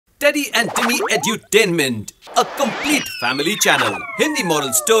Teddy and Timmy Edutainment, a complete family channel. Hindi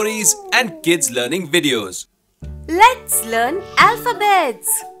moral stories and kids learning videos. Let's learn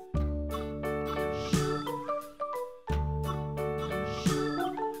alphabets.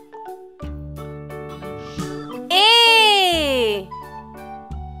 A,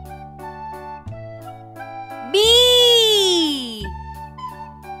 B,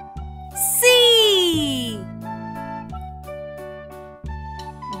 C,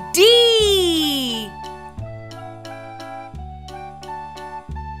 D,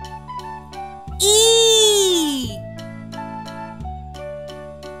 E,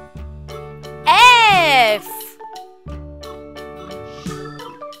 F,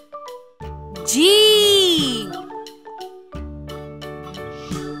 G,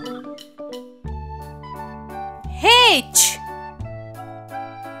 H,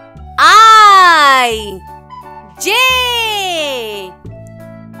 I, J,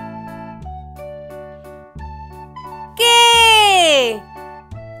 K,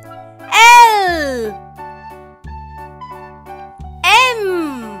 L,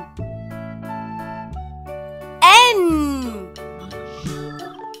 M, N,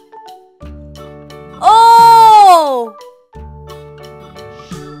 O,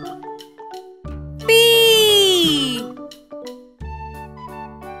 P,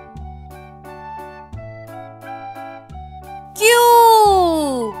 Q,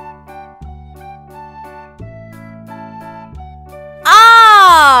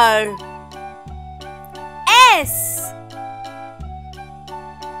 R, S,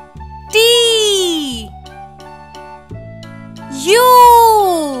 T,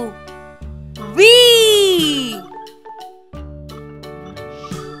 U, V,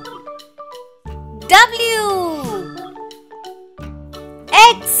 W,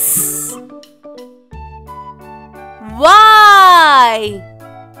 X, Y,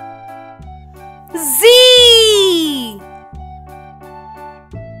 Z.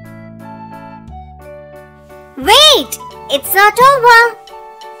 Wait! It's not over!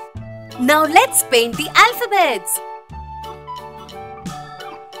 Now let's paint the alphabets.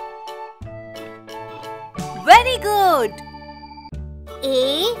 Very good.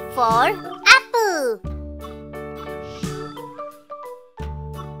 A for apple.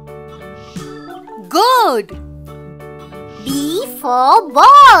 Good. B for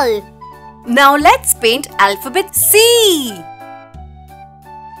ball. Now let's paint alphabet C.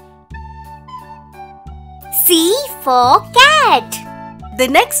 C for cat. The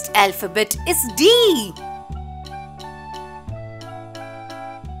next alphabet is D.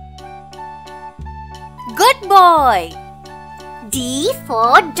 Good boy. D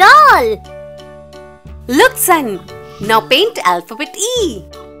for doll. Look, son. Now paint alphabet E.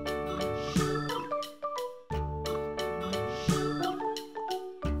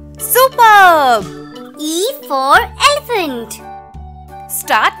 Superb. E for elephant.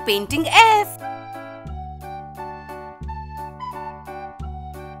 Start painting F.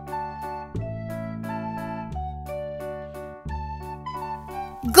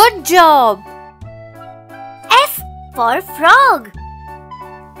 Good job. F for frog.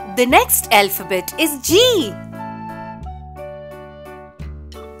 The next alphabet is G.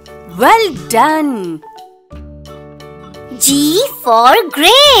 Well done. G for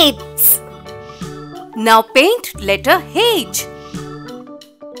grapes. Now paint letter H.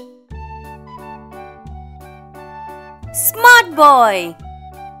 Smart boy.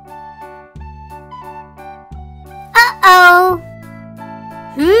 Uh-oh.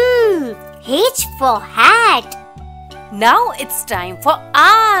 H for hat. Now it's time for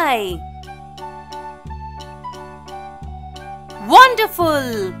I.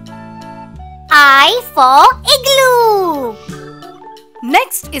 Wonderful. I for igloo.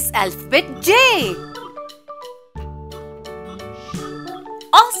 Next is alphabet J.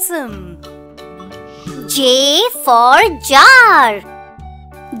 Awesome. J for jar.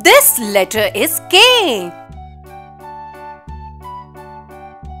 This letter is K.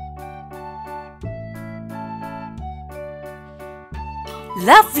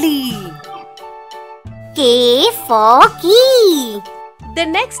 Lovely. K for key. The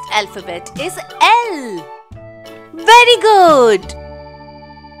next alphabet is L. Very good.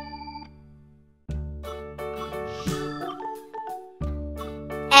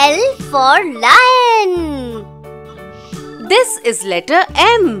 L for lion. This is letter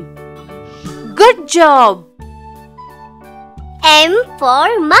M. Good job. M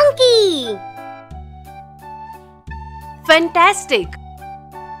for monkey. Fantastic.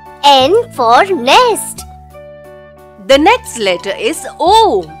 N for nest. The next letter is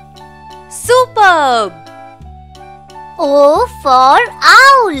O. Superb. O for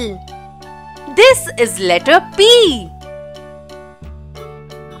owl. This is letter P.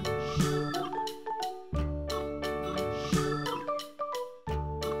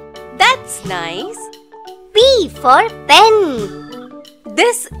 That's nice. P for pen.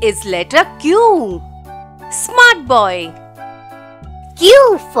 This is letter Q. Smart boy.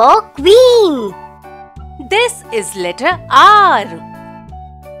 Q for queen. This is letter R.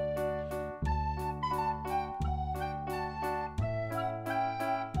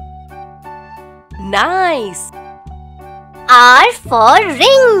 Nice. R for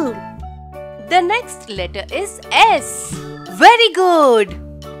ring. The next letter is S. Very good.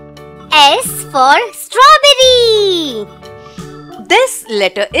 S for strawberry. This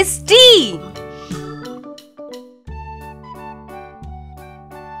letter is T.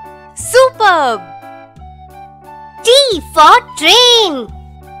 Superb. T for train.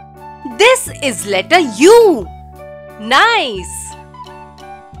 This is letter U. Nice.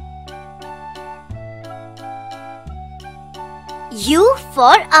 U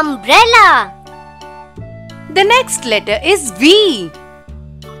for umbrella. The next letter is V.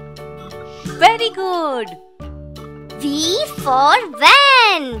 Very good. V for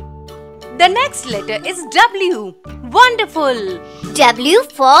van. The next letter is W. Wonderful. W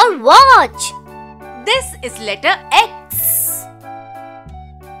for watch. This is letter X.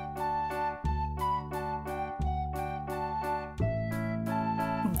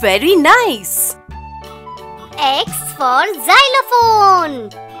 Very nice. X for xylophone.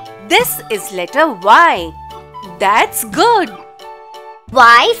 This is letter Y. That's good.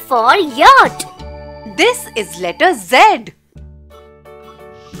 Y for yacht. This is letter Z.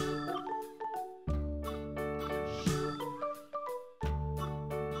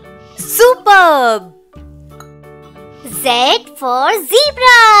 Superb. Z for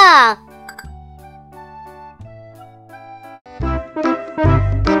zebra.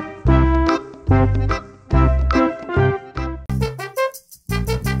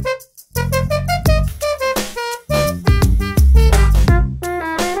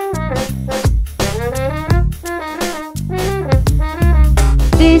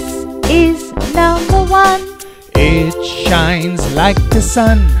 This is number 1. It shines like the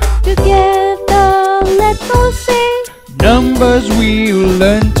sun. Together let's all say, Numbers we'll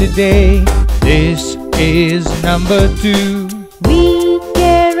learn today. This is number 2. we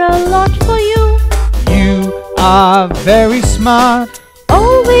care a lot for you. You are very smart.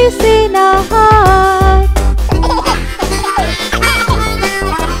 Always in our heart.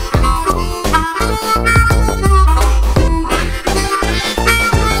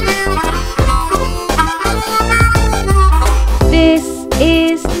 This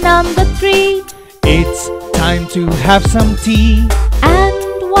is number 3. It's time to have some tea.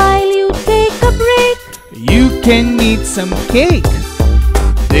 And while you take a break, You can eat some cake.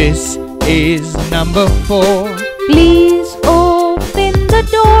 This is number 4. please open the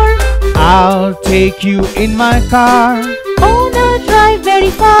door. I'll take you in my car. On a drive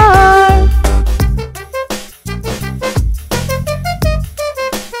very far.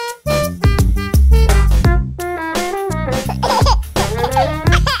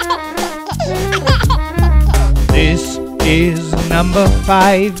 This is number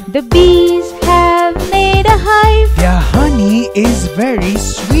 5. The bees have made a hive. Their honey is very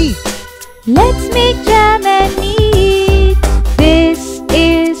sweet. Let's make jam and eat. This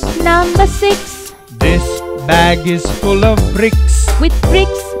is number 6. This bag is full of bricks, With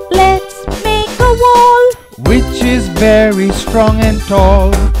bricks, let's make a wall. which is very strong and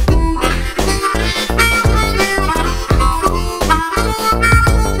tall.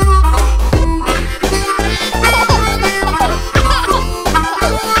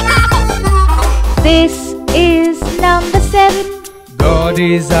 This is number 7. God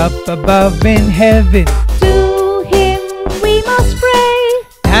is up above in heaven. To him we must pray.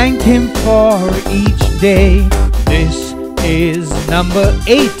 Thank Him for each day. This is number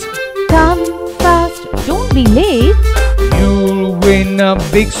 8. Come fast, don't be late. You'll win a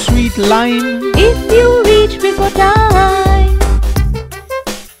big sweet lime. If you reach before time.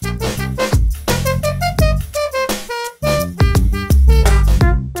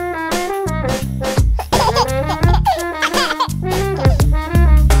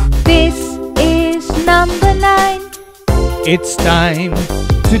 This is number 9. It's time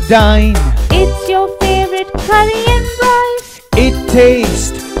to dine. It's your favorite curry and rice. It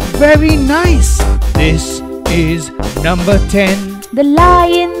tastes very nice. This is number 10. The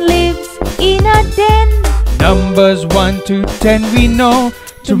lion lives in a den. Numbers 1 to 10 we know.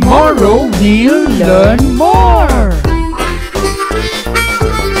 Tomorrow we'll learn more.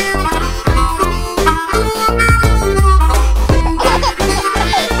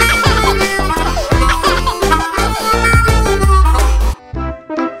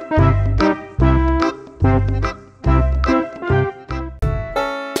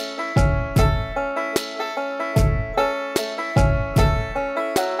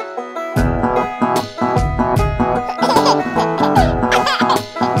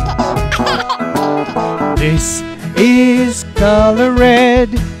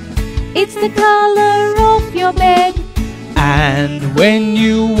 the color of your bed. And when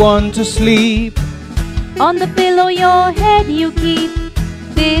you want to sleep, On the pillow your head you keep.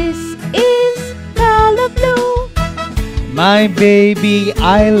 This is color blue. my baby,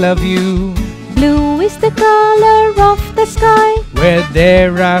 I love you. Blue is the color of the sky. Where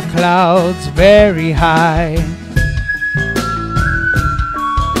there are clouds very high.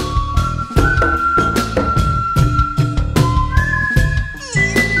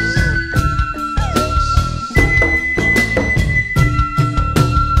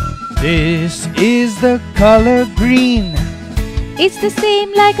 This is the color green. It's the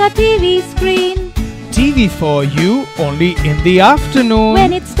same like a TV screen. TV for you only in the afternoon.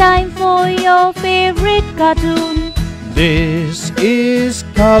 When it's time for your favorite cartoon. This is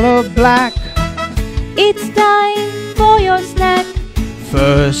color black. It's time for your snack.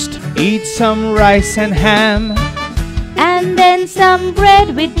 First, eat some rice and ham. And then some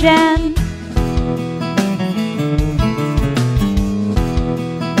bread with jam.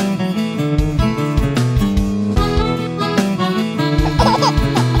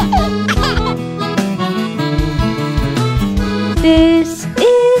 This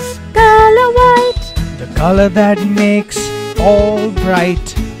is color white. The color that makes all bright.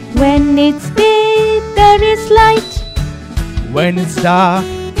 When it's day, there is light. When it's dark,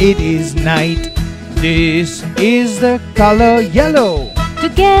 it is night. This is the color yellow.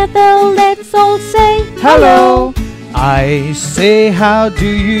 Together, let's all say Hello. I say, how do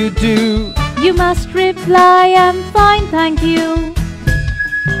you do? You must reply, I'm fine, thank you.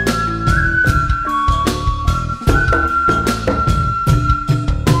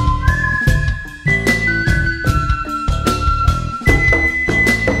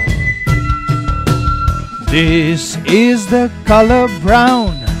 This is the color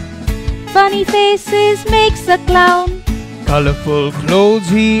brown. Funny faces makes a clown. Colorful clothes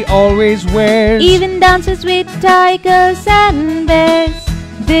he always wears. Even dances with tigers and bears.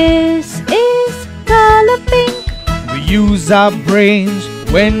 This is color pink. We use our brains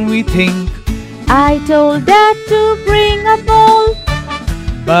when we think. I told Dad to bring a ball,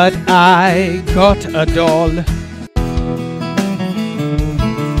 But I got a doll.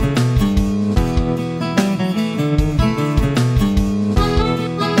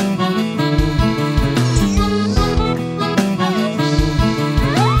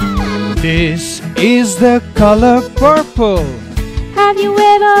 This is the color purple. Have you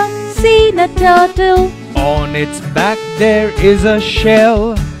ever seen a turtle? On its back there is a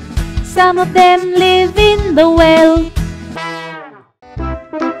shell. Some of them live in the well.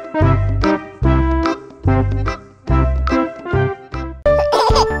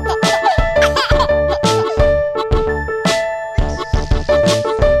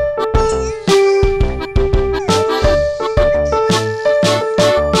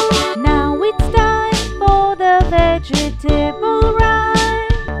 Now it's time for the vegetable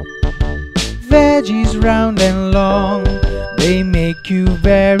rhyme. Veggies round and long, they make you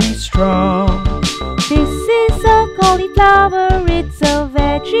very strong. This is a cauliflower, it's a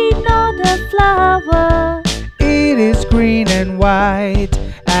veggie, not a flower. It is green and white,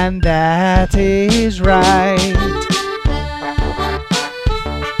 and that is right.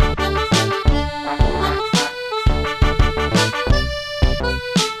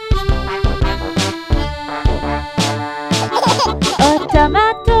 A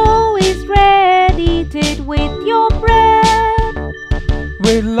tomato is red, eat it with your bread.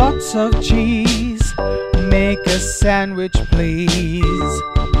 With lots of cheese, make a sandwich please.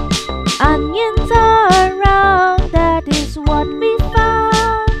 Onions are round, that is what we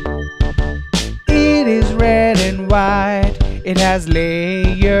found. It is red and white, it has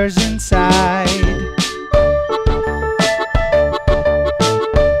layers inside.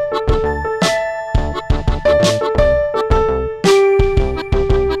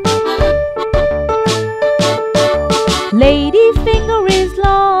 Lady finger is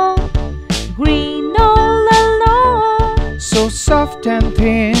long, green all along. So soft and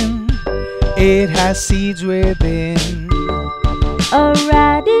thin, it has seeds within. A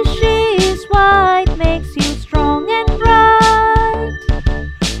radish is white, makes you strong and bright.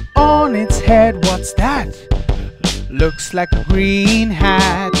 On its head, what's that? Looks like a green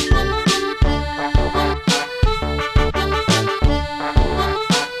hat.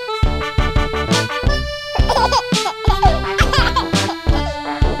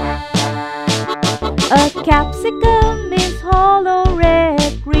 A capsicum is hollow,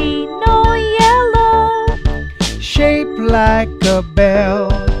 red, green or yellow. Shaped like a bell,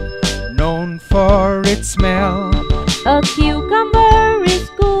 known for its smell. A cucumber is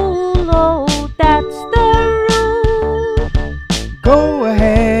cool, oh, that's the rule. Go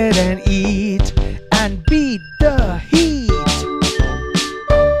ahead and eat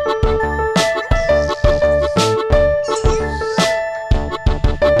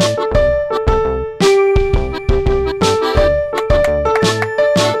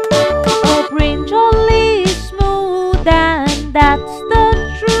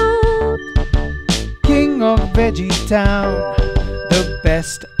veggie town, the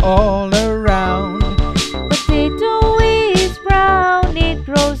best all around. Potato is brown, it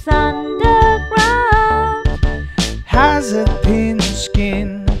grows underground. Has a thin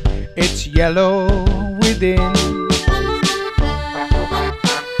skin, it's yellow within.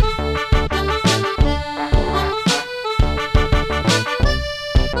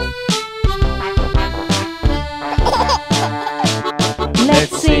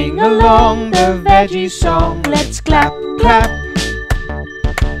 Let's sing along the veggie song. Let's clap, clap.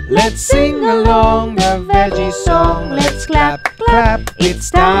 Let's sing along the veggie song. Let's clap, clap. It's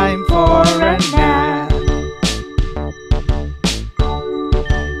time for a nap.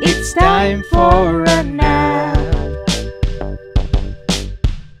 It's time for a